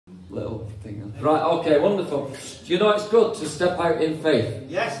little thing. Right, okay, wonderful. Do you know it's good to step out in faith?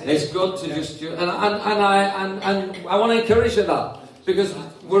 Yes. It's good to just, and I want to encourage you that, because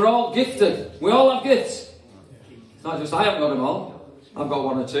we're all gifted. We all have gifts. It's not just I haven't got them all. I've got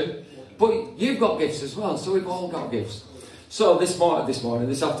one or two. But you've got gifts as well, so we've all got gifts. So this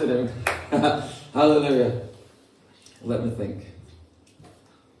afternoon, hallelujah. Let me think.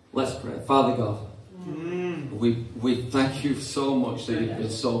 Let's pray. Father God, we thank you so much that you've been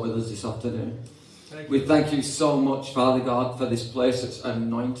so with us this afternoon. We thank you so much, Father God, for this place that's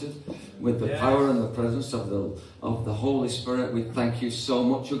anointed with the power and the presence of the Holy Spirit. We thank you so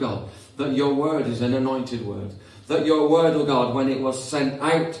much, O God, that your word is an anointed word. That your word, O God, when it was sent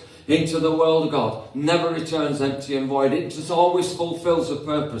out into the world, O God, never returns empty and void. It just always fulfills the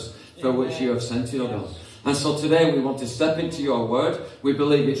purpose for which you have sent it, O God. And so today we want to step into your word. We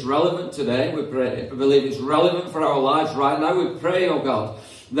believe it's relevant today. We believe it's relevant for our lives right now. We pray, oh God,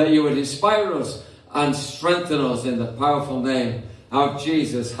 that you would inspire us and strengthen us in the powerful name of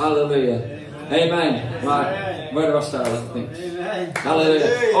Jesus. Hallelujah. Amen. Right. Where do I start? I think.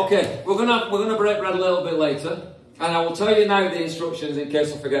 Hallelujah. Okay, we're gonna break bread a little bit later. And I will tell you now the instructions in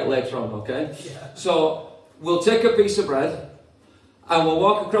case I forget later on, okay? So we'll take a piece of bread and we'll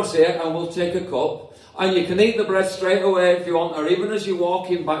walk across here and we'll take a cup. And you can eat the bread straight away if you want, or even as you're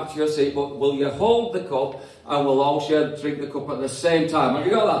walking back to your seat. But will you hold the cup, and we'll all share drink the cup at the same time? Have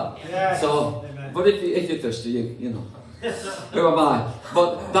you got that? Yes. So, but if you're thirsty, you know, who am I?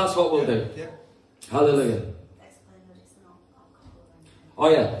 But that's what we'll do. Hallelujah. Oh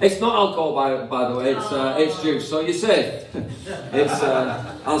yeah, it's not alcohol by the way. It's juice. So you're safe. It's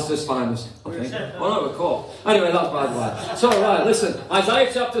Asda's finest, I think. Oh no, we're caught. Anyway, that's by the way. So right, listen. Isaiah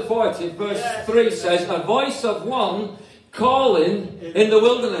chapter 40, verse 3 says, "A voice of one calling in the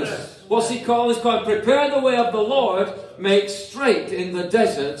wilderness." What's he calling? He's calling, "Prepare the way of the Lord, make straight in the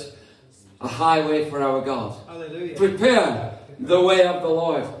desert a highway for our God." Hallelujah. Prepare the way of the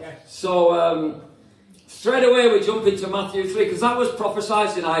Lord. So. Straight away we jump into Matthew 3, because that was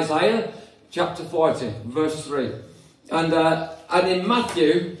prophesied in Isaiah chapter 40, verse 3. And in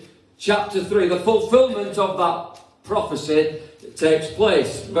Matthew chapter 3, the fulfillment of that prophecy takes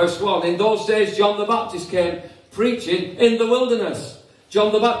place. Verse 1, "In those days John the Baptist came preaching in the wilderness."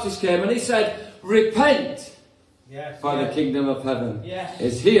 John the Baptist came and he said, "Repent, for the kingdom of heaven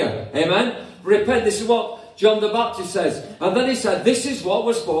is here." Amen? Repent. This is what John the Baptist says. And then he said, this is what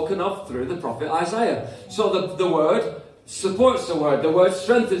was spoken of through the prophet Isaiah. So the word supports the word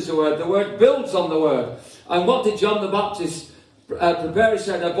strengthens the word builds on the word. And what did John the Baptist prepare? He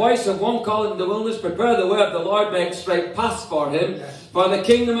said, "A voice of one calling in the wilderness, prepare the way of the Lord, make straight paths for him. For the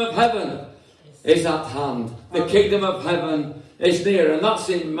kingdom of heaven is at hand." The kingdom of heaven is near. And that's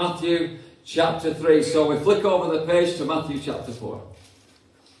in Matthew chapter 3. So we flick over the page to Matthew chapter 4.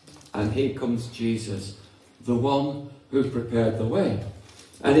 And here comes Jesus, the one who prepared the way.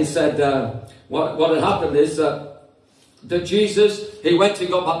 And he said, what had happened is that Jesus, he went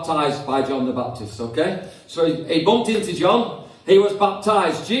and got baptized by John the Baptist, okay? So he bumped into John, he was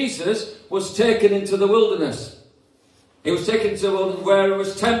baptized. Jesus was taken into the wilderness. He was taken into the wilderness where he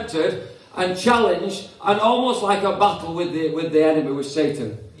was tempted and challenged, and almost like a battle with the enemy, with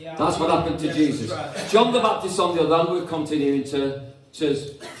Satan. That's what happened to Jesus. Right. John the Baptist, on the other hand, was continuing to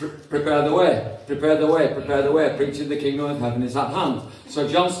prepare the way, preaching the kingdom of heaven is at hand. So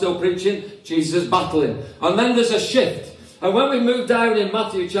John's still preaching, Jesus battling. And then there's a shift. And when we move down in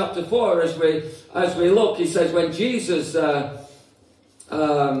Matthew chapter 4, as we look, he says, when Jesus,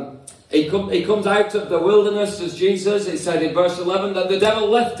 he comes out of the wilderness as Jesus, it said in verse 11, that the devil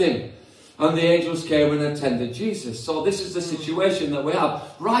left him. And the angels came and attended Jesus. So this is the situation that we have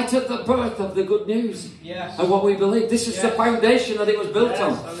right at the birth of the good news. And what we believe. This is the foundation that it was built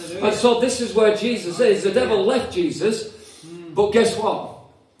on. Hallelujah. And so this is where Jesus is. The devil left Jesus. But guess what?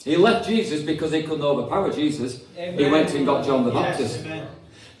 He left Jesus because he couldn't overpower Jesus. Amen. He went and got John the Baptist.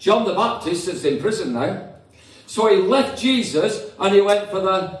 John the Baptist is in prison now. So he left Jesus and he went for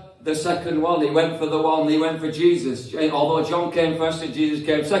the second one. He went for Jesus. Although John came first and Jesus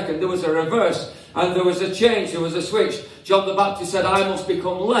came second, there was a reverse and there was a change, there was a switch. John the Baptist said, "I must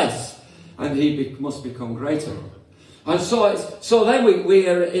become less and he must become greater." And so then we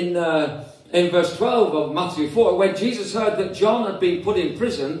are in verse 12 of Matthew 4, when Jesus heard that John had been put in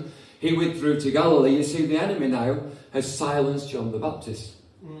prison, he withdrew to Galilee. You see, the enemy now has silenced John the Baptist.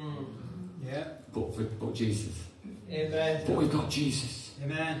 But Jesus. Amen. But we've got Jesus.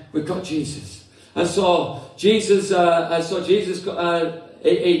 Amen. We've got Jesus. And so Jesus,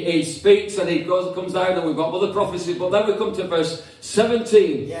 he speaks and he comes down, and we've got other prophecies. But then we come to verse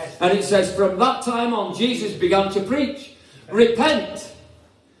 17. And it says, "From that time on, Jesus began to preach, 'Repent,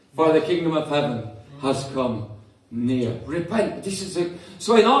 for the kingdom of heaven has come near. Repent.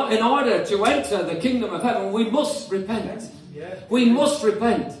 So in order to enter the kingdom of heaven, we must repent. We must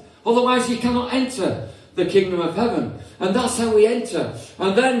repent. Otherwise you cannot enter the kingdom of heaven. And that's how we enter.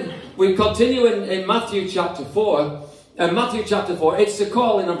 And then we continue in Matthew chapter 4. And Matthew chapter 4, it's the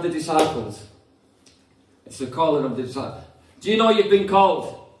calling of the disciples. It's the calling of the disciples. Do you know you've been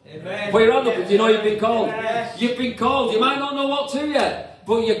called? Amen. Put your hand up if you know you've been called. Yes. You've been called. You might not know what to yet,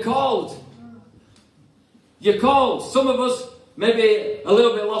 but you're called. You're called. Some of us maybe a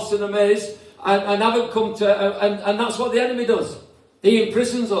little bit lost in a maze and haven't come to... And that's what the enemy does. He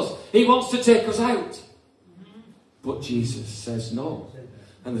imprisons us. He wants to take us out. But Jesus says no.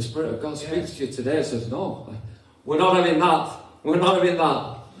 And the Spirit of God speaks to you today and says, no, we're not having that. We're not having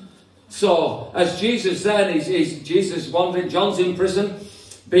that. So, as Jesus then, Jesus wandering, John's in prison,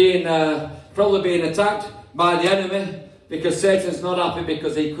 probably being attacked by the enemy, because Satan's not happy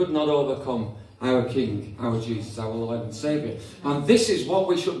because he could not overcome our King, our Jesus, our Lord and Saviour. And this is what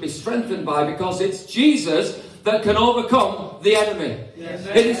we should be strengthened by, because it's Jesus that can overcome the enemy. Yes.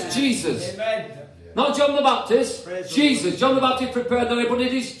 It is Jesus. Amen. Not John the Baptist. Jesus. John the Baptist prepared the way, but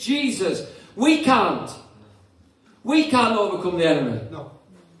it is Jesus. We can't. We can't overcome the enemy. No.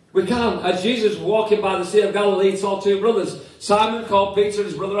 We can't. As Jesus was walking by the Sea of Galilee, he saw two brothers, Simon called Peter and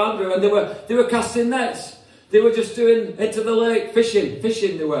his brother Andrew, and they were casting nets. They were just doing into the lake,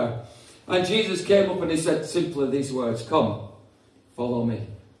 fishing they were. And Jesus came up and he said simply these words, come, follow me.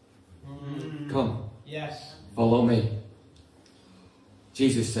 Come. Yes. Follow me.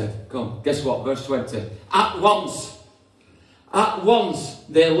 Jesus said, come. Guess what? Verse 20. At once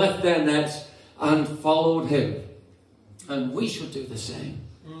they left their nets and followed him. And we should do the same.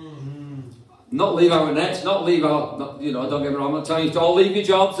 Not leave our nets, don't get me wrong, I'm not telling you to all leave your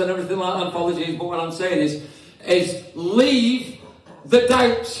jobs and everything like that and follow Jesus, but what I'm saying is leave the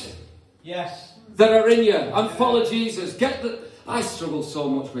doubts that are in you and follow Jesus. I struggle so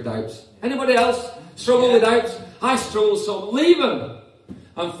much with doubts. Anybody else struggle with doubts? I struggle so much. Leave them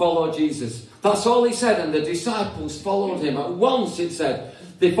and follow Jesus. That's all he said, and the disciples followed him. At once, it said,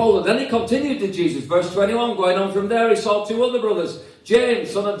 they followed. Then he continued to Jesus. Verse 21, going on from there, he saw two other brothers, James,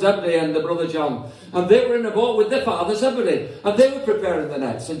 son of Zebedee, and the brother John. And they were in a boat with their father Zebedee. And they were preparing the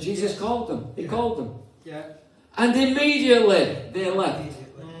nets. And Jesus called them. He called them. Yeah. And immediately they left.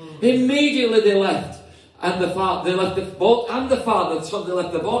 Immediately they left. And they left the boat and the father. So they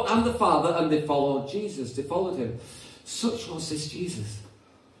left the boat and the father and they followed Jesus. They followed him. Such was this Jesus.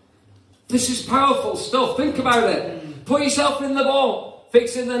 This is powerful stuff. Think about it. Put yourself in the boat,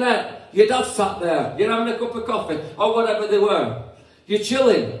 fixing the net. Your dad sat there. You're having a cup of coffee or whatever they were. You're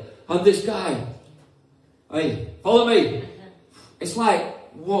chilling. And this guy, hey, follow me. It's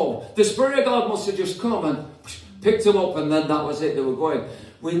like, whoa. The Spirit of God must have just come and picked them up, and then that was it. They were going.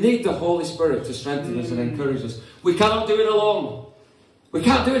 We need the Holy Spirit to strengthen us and encourage us. We cannot do it alone. We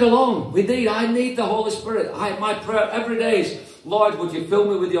can't do it alone. I need the Holy Spirit. My prayer every day is, Lord, would you fill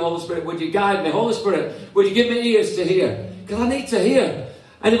me with your Holy Spirit? Would you guide me? Holy Spirit, would you give me ears to hear? Because I need to hear.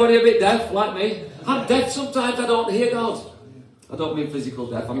 Anybody a bit deaf like me? I'm deaf sometimes. I don't hear God. I don't mean physical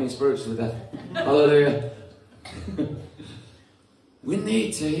deaf. I mean spiritually deaf. Hallelujah. We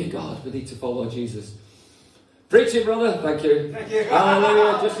need to hear God. We need to follow Jesus. Preach it, brother. Thank you. Thank you.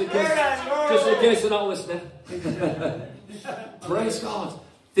 Hallelujah. Just in case they're not listening. Praise God.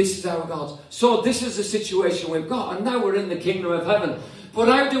 This is our God. So this is the situation we've got. And now we're in the kingdom of heaven. But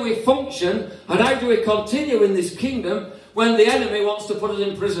how do we function and how do we continue in this kingdom when the enemy wants to put us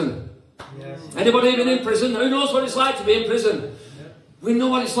in prison? Yes. Anybody been in prison? Who knows what it's like to be in prison? Yeah. We know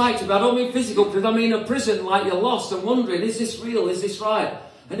what it's like to be. I don't mean physical prison. I mean a prison like you're lost and wondering, is this real? Is this right?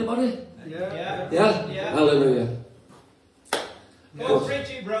 Anybody? Yeah. Yeah? Yeah. Hallelujah. Go preach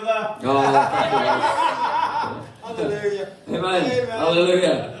it, brother. Oh, hallelujah. Amen. Amen.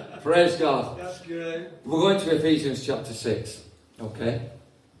 Hallelujah. Praise God. That's good. We're going to Ephesians chapter 6. Okay?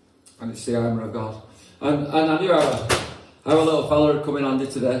 And it's the armour of God. And I knew our little fella would come in handy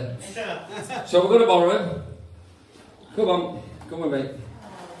today. So we're going to borrow him. Come on. Come with me.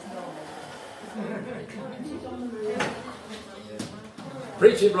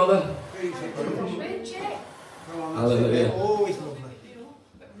 Preach it, brother. Preach it. Hallelujah. Always lovely.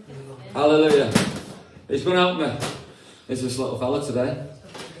 Hallelujah. He's going to help me. It's this little fella today.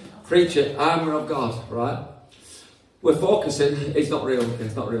 Preach it. Armour of God. Right? We're focusing. It's not real.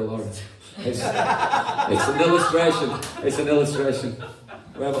 It's not real, Lawrence. It's an illustration. It's an illustration.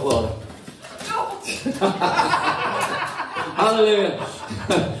 We have it, Laura. Hallelujah.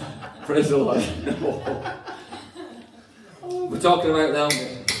 Praise the Lord. We're talking about the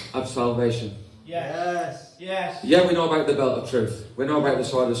helmet of salvation. Yes. Yes. Yeah, we know about the belt of truth. We know about the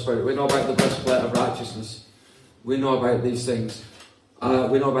sword of the Spirit. We know about the breastplate of righteousness. We know about these things.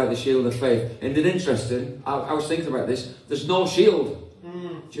 We know about the shield of faith. And it's interesting, I was thinking about this. There's no shield.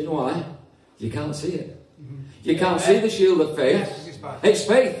 Do you know why? You can't see it. You can't see the shield of faith. It's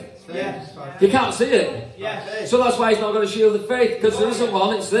faith. Yes. You can't see it. Yes. So that's why he's not got a shield of faith, because there isn't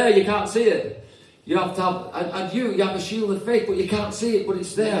one. It's there. You can't see it. You have to have, and you have a shield of faith, but you can't see it, but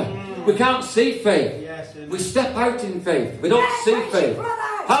it's there. We can't see faith. Yes. We step out in faith. We don't see faith.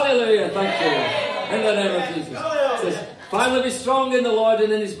 Hallelujah. Thank you. In the name of Jesus. It says, finally be strong in the Lord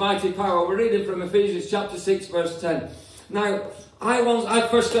and in his mighty power. We're reading from Ephesians chapter 6 verse 10. Now, I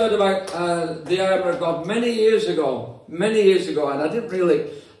first heard about the armour of God many years ago, and I didn't really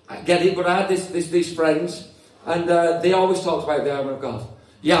get it, but I had these friends, and they always talked about the armour of God.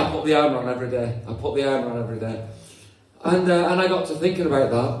 Yeah, I put the armour on every day. And I got to thinking about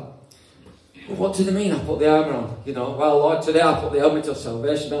that. What do they mean, I put the armour on? You know, well, Lord, today I put the helmet of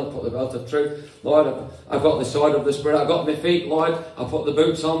salvation on, I put the belt of truth. Lord, I've got the sword of the Spirit. I've got my feet, Lord. I put the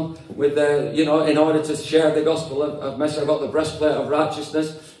boots on with the, you know, in order to share the gospel of message. I've got the breastplate of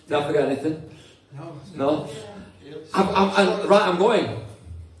righteousness. Did I forget anything? No? I'm going.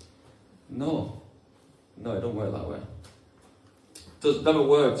 No, it don't work that way. Them are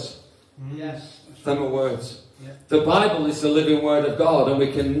words. Yes. Them are words. Yeah. The Bible is the living word of God, and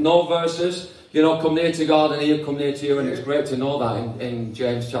we can know verses, you know, come near to God and he'll come near to you, and it's great to know that in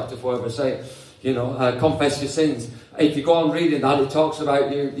James chapter 4 verse 8, you know, confess your sins. If you go on reading that, it talks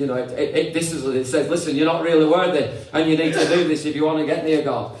about you know, it says, listen, you're not really worthy, and you need to do this if you want to get near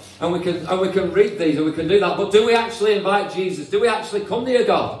God. And we can read these, and we can do that, but do we actually invite Jesus? Do we actually come near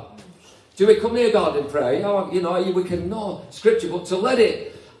God? Do we come near God in prayer? You know, we can know Scripture, but to let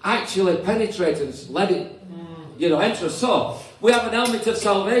it actually penetrate us, let it, you know, enter us. So, we have an helmet of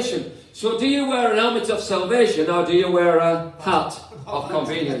salvation. So, do you wear an helmet of salvation, or do you wear a hat of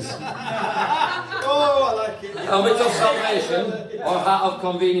convenience? Oh, I like it. Helmet of salvation or hat of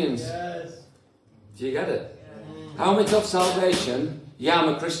convenience? Yes. Do you get it? Helmet of salvation, yeah, I'm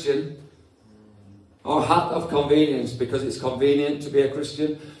a Christian. Or hat of convenience, because it's convenient to be a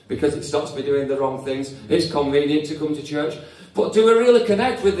Christian, because it stops me doing the wrong things. It's convenient to come to church. But do we really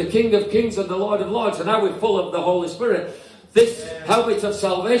connect with the King of Kings and the Lord of Lords? And are we full of the Holy Spirit? This helmet of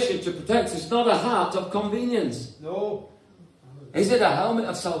salvation to protect us, not a hat of convenience. No. Is it a helmet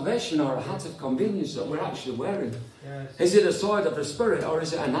of salvation or a hat of convenience that we're actually wearing? Yes. Is it a sword of the Spirit, or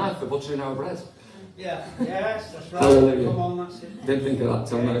is it a knife for buttering our bread? Yeah. Yes, that's right. Hallelujah. Come on, that's it. Didn't think of that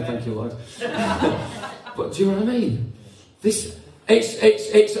till now, thank you, Lord. But do you know what I mean?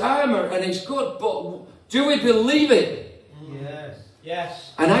 It's armour and it's good, but do we believe it? Yes.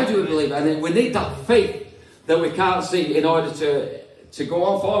 Yes. And how do we believe it? And we need that faith that we can't see in order to go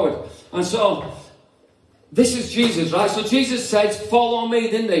on forward. And so, this is Jesus, right? So Jesus said, follow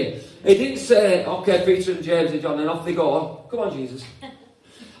me, didn't he? He didn't say, okay, Peter and James and John, and off they go. Come on, Jesus.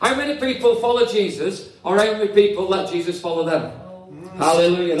 How many people follow Jesus, or how many people let Jesus follow them?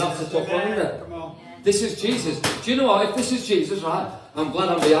 Hallelujah, that's a tough one, isn't it? Come on. This is Jesus. Do you know what? If this is Jesus, right, I'm glad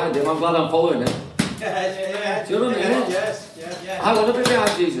I'm behind him. I'm glad I'm following him. Yes. Do you know what I mean? Yes. I want to be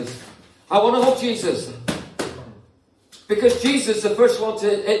behind Jesus. I want to hug Jesus. Because Jesus is the first one to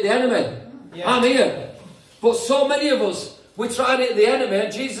hit the enemy. Yes. I'm here. But so many of us, we try to hit the enemy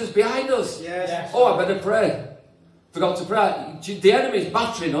and Jesus is behind us. Yes. Oh, I better pray. Forgot to pray. The enemy is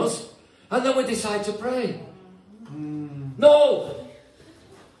battering us. And then we decide to pray. No.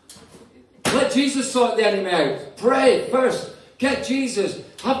 Let Jesus sort the enemy out. Pray first. Get Jesus.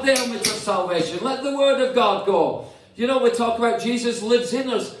 Have the helmet of salvation. Let the word of God go. You know, we talk about Jesus lives in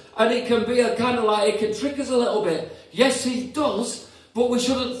us. And it can be a kind of like, it can trick us a little bit. Yes, he does. But we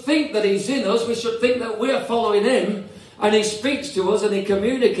shouldn't think that he's in us. We should think that we're following him. And he speaks to us and he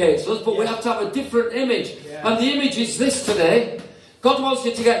communicates us. But we have to have a different image. Yes. And the image is this today. God wants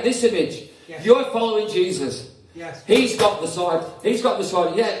you to get this image. Yes. You're following Jesus. Yes. He's got the sword. He's got the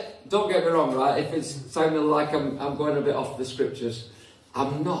sword. Yeah, don't get me wrong, right? If it's sounding like I'm going a bit off the scriptures,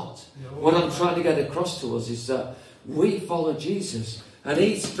 I'm not. No. What I'm trying to get across to us is that we follow Jesus. And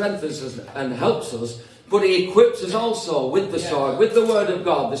he strengthens us and helps us. But he equips us also with the sword, with the word of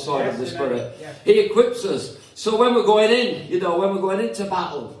God, the sword of the Spirit. Yes. He equips us. So when we're going in, you know, when we're going into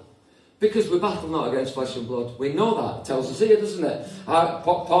battle, because we battle not against flesh and blood. We know that. It tells us here, doesn't it?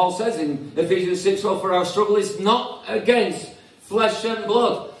 Paul says in Ephesians 6, well, for our struggle is not against flesh and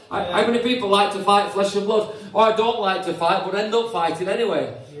blood. How many people like to fight flesh and blood? Or don't like to fight, but end up fighting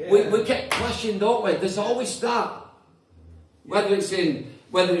anyway. Yeah. We get clashing, don't we? There's always that. Whether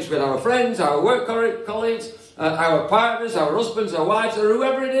it's with our friends, our work colleagues, our partners, our husbands, our wives, or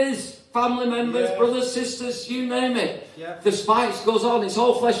whoever it is. family members, Yes. brothers, sisters, you name it. Yeah. The spice goes on. It's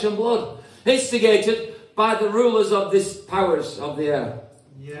all flesh and blood. Instigated by the rulers of these powers of the air.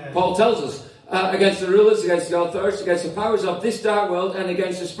 Yes. Paul tells us, against the rulers, against the authorities, against the powers of this dark world, and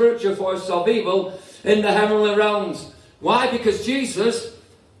against the spiritual forces of evil in the heavenly realms. Why? Because Jesus,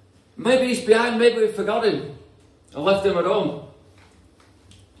 maybe he's behind, maybe we forgot him and left him at home.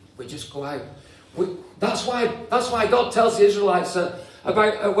 We just go out. That's why God tells the Israelites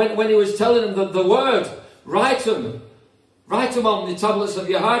about when he was telling them the word, write them on the tablets of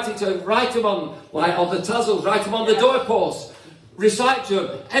your heart. He told, write them on the tassels, write them on the doorposts, recite to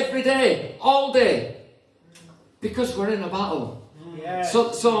them every day, all day, because we're in a battle. Yes.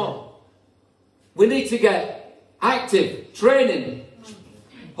 So we need to get active training,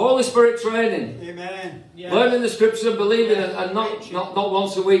 Holy Spirit training. Amen. Yes. Learning the scriptures and believing Yes. it, and not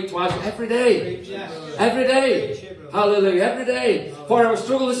once a week, twice, every day. Yes. Every day. Preach it, brother. Hallelujah. Every day. For our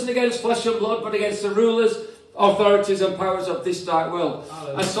struggle isn't against flesh and blood, but against the rulers, authorities, and powers of this dark world.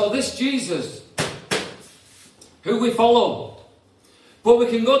 Hallelujah. And so this Jesus, who we follow. But we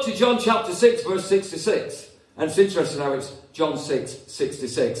can go to John chapter 6, verse 66. And it's interesting how it's John 6,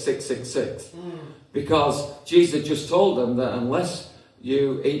 66, 666. Because Jesus just told them that unless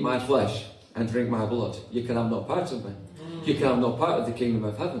you eat my flesh and drink my blood, you can have no part of me. You can have no part of the kingdom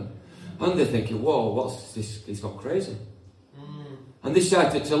of heaven. And they're thinking, whoa, what's this? He's gone crazy. And they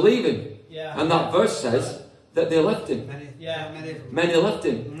started to leave him. Yeah. And that verse says that they left him. Many. Many left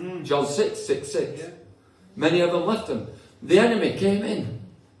him. John 6, 6, 6. Yeah. Many of them left him. The enemy came in.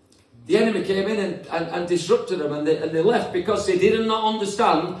 The enemy came in and disrupted them, and they left because they did not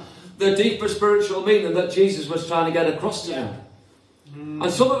understand the deeper spiritual meaning that Jesus was trying to get across to them.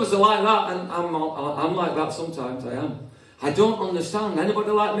 And some of us are like that, and I'm like that sometimes. I am. I don't understand.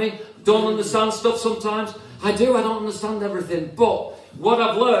 Anybody like me? Don't understand stuff sometimes? I do. I don't understand everything. But what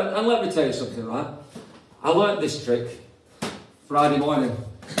I've learned, and let me tell you something, right? I learned this trick Friday morning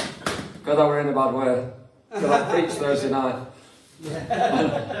because I were in a bad way. Because I preached Thursday night.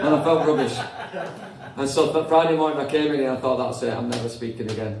 And I felt rubbish. And so Friday morning I came in here and I thought, that's it, I'm never speaking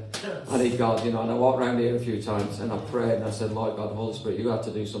again. I need God, and I walked around here a few times and I prayed and I said, Lord God, Holy Spirit, you have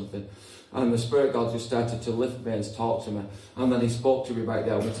to do something. And the Spirit God just started to lift me and talk to me. And then he spoke to me about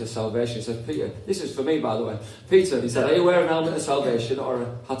the helmet of salvation. He said, Peter, this is for me, by the way. Peter, he said, are you wearing an helmet of salvation or a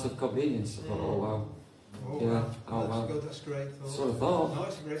hat of convenience? I thought, oh wow. Yeah, oh wow. Good. That's great thought. Sort of thought. No,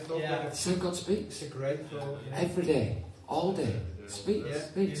 it's a great thought. Yeah. So God speaks. It's a great thought. Yeah. Every day, all day. Speaks, Yeah.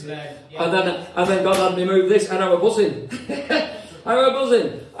 speaks. Amen. And then God had me move this, and I was buzzing. I was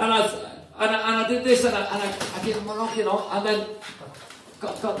buzzing, and I did this, and I gave him a rock, and then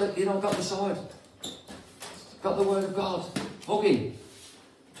got the sword, got the word of God, hugging.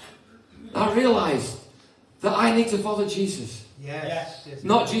 I realised that I need to follow Jesus, Yes.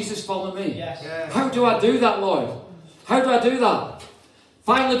 not Jesus follow me. Yes. Yes. How do I do that, Lord? How do I do that?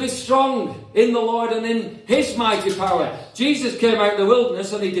 Finally be strong in the Lord and in his mighty power. Yes. Jesus came out of the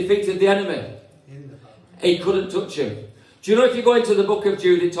wilderness and he defeated the enemy. In the power. He couldn't touch him. Do you know, if you go into the book of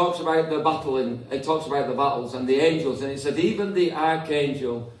Jude, it talks about the battle, and it talks about the battles and the angels, and it said even the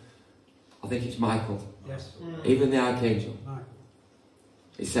archangel, I think it's Michael, Yes. even the archangel, Michael.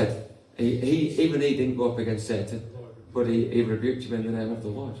 he said, he didn't go up against Satan, but he rebuked him in the name of the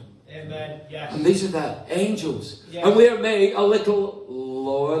Lord. Amen. Yes. And these are the angels. Yes. And we are made a little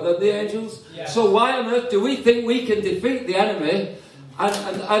lower than the angels. Yes. So why on earth do we think we can defeat the enemy?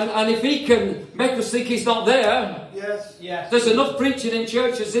 And if he can make us think he's not there, Yes. Yes. there's enough preaching in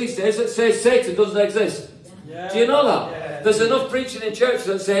churches these days that says Satan doesn't exist. Yes. Do you know that? Yes. There's enough preaching in churches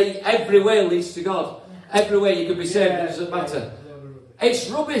that say every way leads to God. Every way you can be saved, it doesn't matter. It's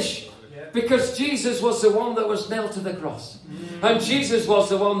rubbish. Because Jesus was the one that was nailed to the cross. And Jesus was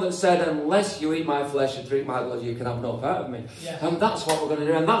the one that said, unless you eat my flesh and drink my blood, you can have no part of me. Yes. And that's what we're going to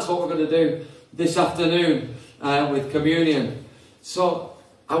do. And that's what we're going to do this afternoon with communion. So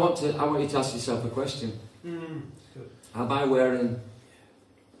I want you to ask yourself a question. Good. Am I wearing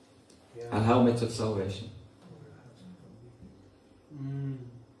Yeah. a helmet of salvation?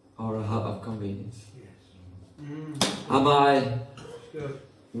 Or a hat of convenience? Yes. Am I Good.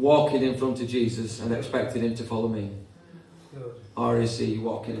 walking in front of Jesus and expecting him to follow me? Good. Or is he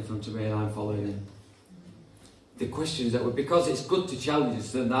walking in front of me and I'm following him? The questions that were, because it's good to challenge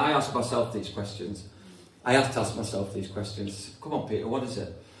us, and I ask myself these questions. I have to ask myself these questions. Come on, Peter, what is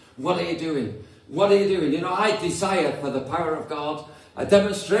it? What are you doing? What are you doing? I desire for the power of God, a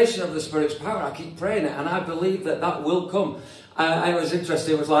demonstration of the Spirit's power. I keep praying it, and I believe that will come. It was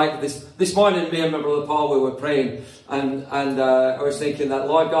interesting. It was like this morning, me and my brother Paul, we were praying, and I was thinking that,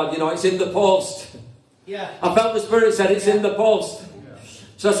 Lord God, it's in the post. Yeah. I felt the Spirit said it's in the post.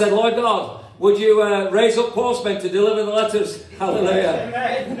 So I said, Lord God, would you raise up postmen to deliver the letters?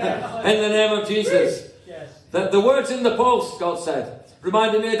 Hallelujah. In the name of Jesus. Yes. The words in the post, God said,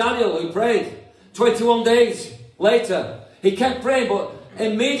 reminded me of Daniel who prayed. 21 days later, he kept praying, but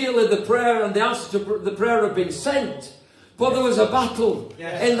immediately the prayer and the answer to the prayer had been sent. But there was a battle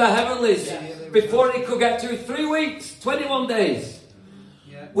in the heavenlies before he could get to 3 weeks, 21 days.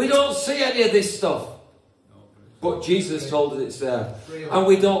 We don't see any of this stuff. But Jesus told us it's there. And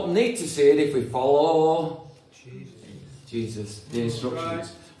we don't need to see it if we follow Jesus, the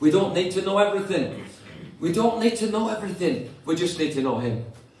instructions. We don't need to know everything. We don't need to know everything. We just need to know Him.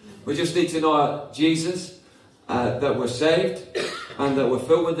 We just need to know Jesus, that we're saved, and that we're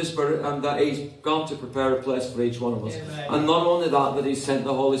filled with the Spirit, and that He's gone to prepare a place for each one of us. Amen. And not only that, that He's sent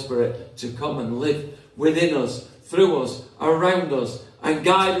the Holy Spirit to come and live within us, through us, around us, and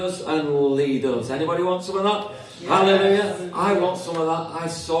guide us and lead us. Anybody want some of that? Yes. Hallelujah. I want some of that. I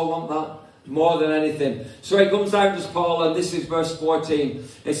so want that more than anything. So he comes down to Paul, and this is verse 14.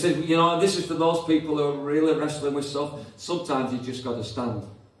 It says, you know, this is for those people who are really wrestling with stuff. Sometimes you just got to stand.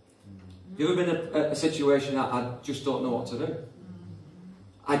 You ever been in a situation that I just don't know what to do?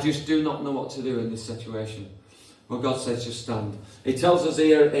 I just do not know what to do in this situation. Well, God says just stand. He tells us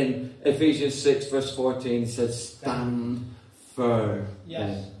here in Ephesians 6 verse 14, he says, stand firm. Yes.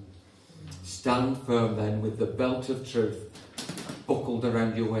 Then. Stand firm then with the belt of truth buckled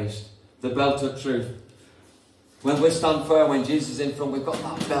around your waist. The belt of truth. When we stand firm, when Jesus is in front, we've got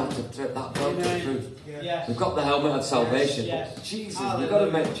that belt of truth. That belt of truth. Yes. We've got the helmet of salvation. Yes. But Jesus, we've got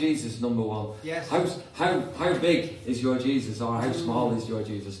to make Jesus number one. Yes. How big is your Jesus, or how small is your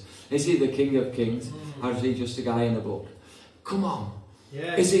Jesus? Is he the King of Kings, or is he just a guy in a book? Come on.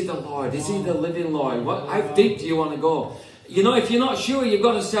 Yes. Is he the Lord? Is he the living Lord? How deep do you want to go? You know, if you're not sure, you've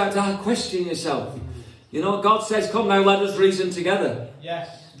got to start to question yourself. You know, God says, come now, let us reason together. Yes.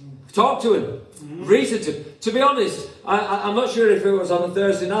 Talk to him. Reason to him. To be honest, I'm not sure if it was on a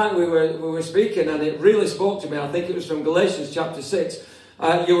Thursday night we were speaking, and it really spoke to me. I think it was from Galatians chapter 6.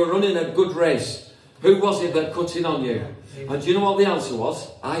 You were running a good race. Who was it that cut in on you? And do you know what the answer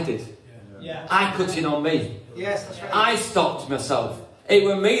was? I did. Yeah. I cut in on me. Yes, that's right. I stopped myself. It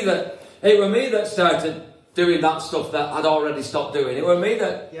was me that started doing that stuff that I'd already stopped doing. It was me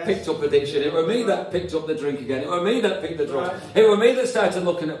that picked up addiction. It was me that picked up the drink again. It was me that picked the drugs. It was me that started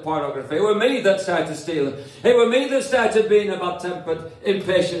looking at pornography. It was me that started stealing. It was me that started being a bad-tempered,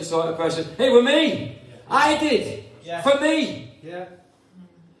 impatient sort of person. It was me. I did. For me. Yeah.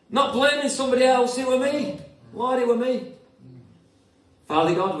 Not blaming somebody else. It was me. Lord, it was me.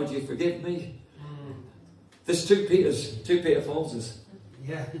 Father God, would you forgive me? There's two Peter Fallses.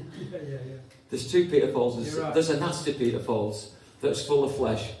 Yeah. There's two Peter Falls. Right. There's a nasty Peter Falls that's full of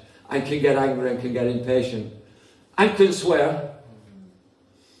flesh and can get angry and can get impatient and can swear.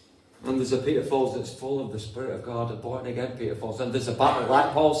 And there's a Peter Falls that's full of the Spirit of God, a born again Peter Falls. And there's a battle,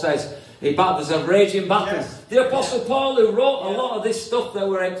 like Paul says, there's a raging battle. Yes. The Apostle Paul, who wrote a lot of this stuff that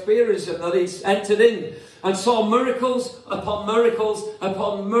we're experiencing, that he's entered in, and saw miracles upon miracles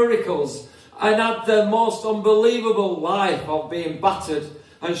upon miracles, and had the most unbelievable life of being battered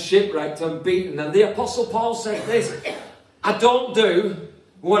and shipwrecked and beaten. And the Apostle Paul said this, I don't do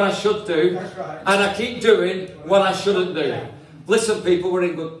what I should do, and I keep doing what I shouldn't do. Listen, people, we're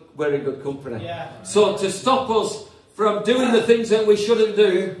in good company. So to stop us from doing the things that we shouldn't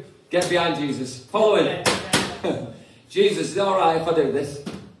do, get behind Jesus. Follow him. Jesus, is it alright if I do this?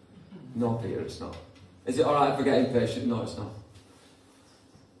 No, Peter, it's not. Is it alright if I get impatient? No, it's not.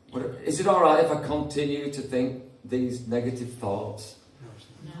 Is it alright if I continue to think these negative thoughts?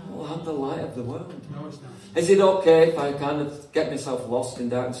 No, I'm the light of the world. No, it's not. Is it okay if I kind of get myself lost in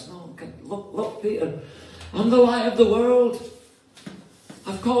darkness? No, look, Peter, I'm the light of the world.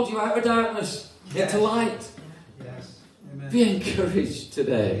 I've called you out of darkness into light. Yes. Amen. Be encouraged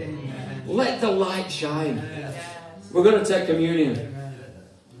today. Amen. Let the light shine. Yes. We're going to take communion. Amen.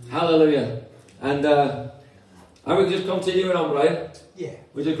 Hallelujah. And are we just continuing on, right? Yeah.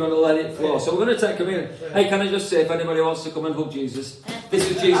 We're just going to let it flow. So we're going to take communion. Hey, can I just say, if anybody wants to come and hug Jesus, this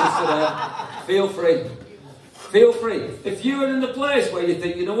is Jesus today. Feel free. Feel free. If you're in the place where you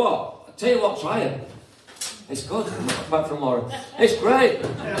think, you know what? I'll tell you what, try it. It's good. Apart from Laura. It's great.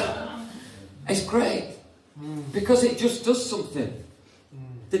 It's great. Because it just does something.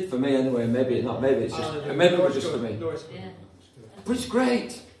 It did for me anyway. Maybe not. Maybe it's just. Maybe it was just for me. But it's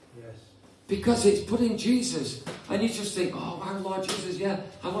great. Because it's putting Jesus. And you just think, oh, my Lord Jesus, yeah,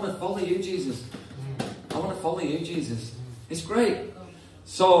 I want to follow you, Jesus. I want to follow you, Jesus. It's great.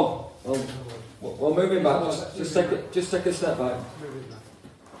 So, we're moving back. Just take a step back.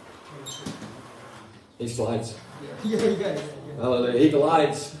 He slides. Yeah. Hallelujah. He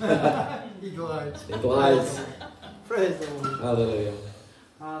glides. He glides. He glides. Praise the Lord. Hallelujah.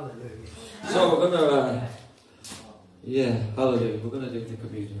 Hallelujah. So we're going to, hallelujah. We're going to do the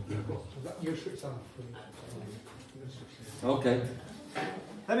communion. Your switch on. Okay.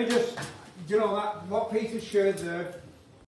 Let me just, you know, that what Peter shared there,